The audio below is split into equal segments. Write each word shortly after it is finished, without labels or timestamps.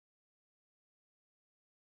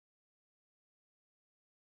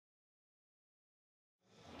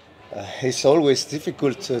It's always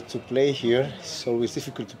difficult to play here. It's always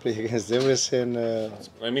difficult to play against Debrecen.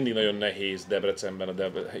 Mindig nagyon nehéz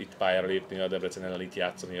Debrecenben itt pályára lépni, a Debrecen ellen itt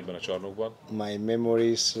játszani ebben a csarnokban. My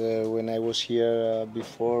memories when I was here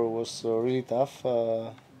before was really tough.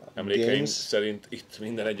 Emlékeim szerint itt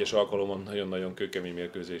minden egyes alkalommal nagyon-nagyon kőkemény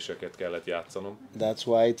mérkőzéseket kellett játszanom. That's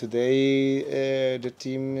why today the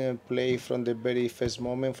team play from the very first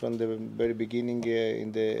moment, from the very beginning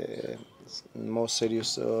in the most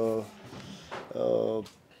serious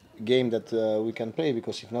game that we can play,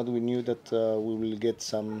 because if not we knew that we will get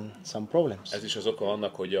some problems. Ez is az oka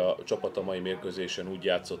annak, hogy a csapat a mai mérkőzésen úgy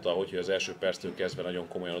játszott, hogy az első perctől kezdve nagyon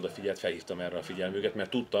komolyan odafigyelt, felhívtam erre a figyelmüket, mert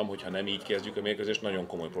tudtam, hogy ha nem így kezdjük a mérkőzést, nagyon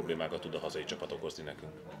komoly problémákat tud a hazai csapat okozni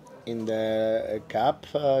nekünk. In the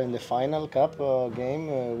cup, in the final cup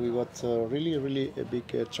game, we got really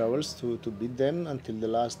big troubles to beat them until the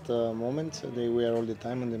last moment. They were all the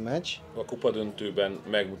time on the match. A kupa döntőben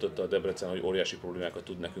megmutatta a Debrecen, hogy óriási problémákat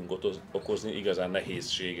tud nekünk okozni, igazán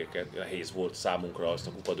nehéz volt számunkra azt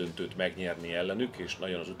a kupa döntőt megnyerni ellenük, és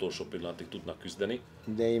nagyon az utolsó pillanatig tudnak küzdeni.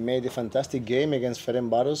 They made a fantastic game against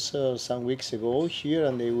Ferencváros some weeks ago here,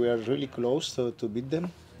 and they were really close to beat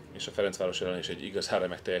them. És a Ferencváros ellen is egy igazán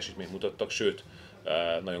remek teljesítményt mutattak, sőt,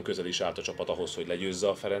 nagyon közel is állt a csapat ahhoz, hogy legyőzze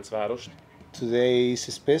a Ferencvárost. Today is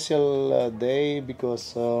a special day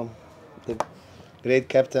because the great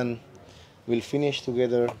captain will finish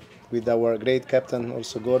together with our great captain,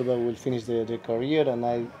 also Gorba, will finish their career, and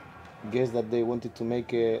I guess that they wanted to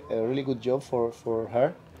make a really good job for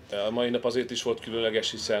her. A mai nap azért is volt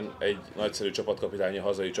különleges, hiszen egy nagyszerű csapatkapitány a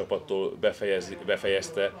hazai csapattól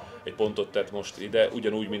befejezte, egy pontot tett most ide,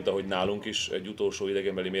 ugyanúgy, mint ahogy nálunk is egy utolsó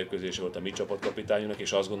idegenbeli mérkőzése volt a mi csapatkapitányunknak,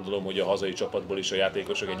 és azt gondolom, hogy a hazai csapatból is a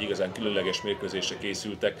játékosok egy igazán különleges mérkőzésre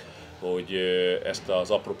készültek, hogy ezt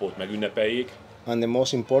az apropót megünnepeljék. And the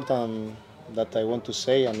most important that I want to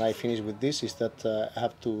say, and I finish with this, is that I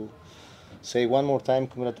have to say one more time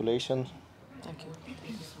congratulations. Thank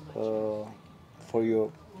you. For your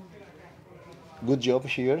good job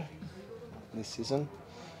here this season.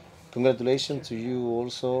 Congratulations to you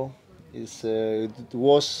also. It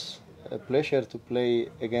was a pleasure to play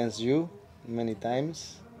against you many times,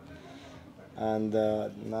 and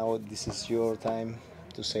now this is your time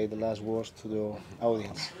to say the last words to the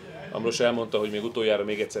audience. Ambros elmondta, hogy még utoljára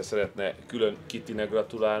még egyszer szeretne külön Kittinek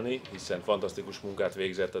gratulálni, hiszen fantasztikus munkát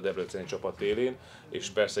végzett a debreceni csapat élén, és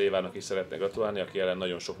persze Évának is szeretne gratulálni, aki ellen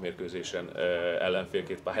nagyon sok mérkőzésen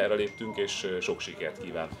ellenfélként pályára léptünk, és sok sikert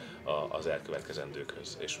kíván az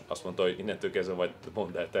elkövetkezendőkhöz. És azt mondta, hogy innentől kezdve majd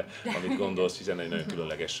mondd el te, amit gondolsz, hiszen egy nagyon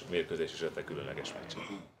különleges mérkőzés és egy különleges meccs.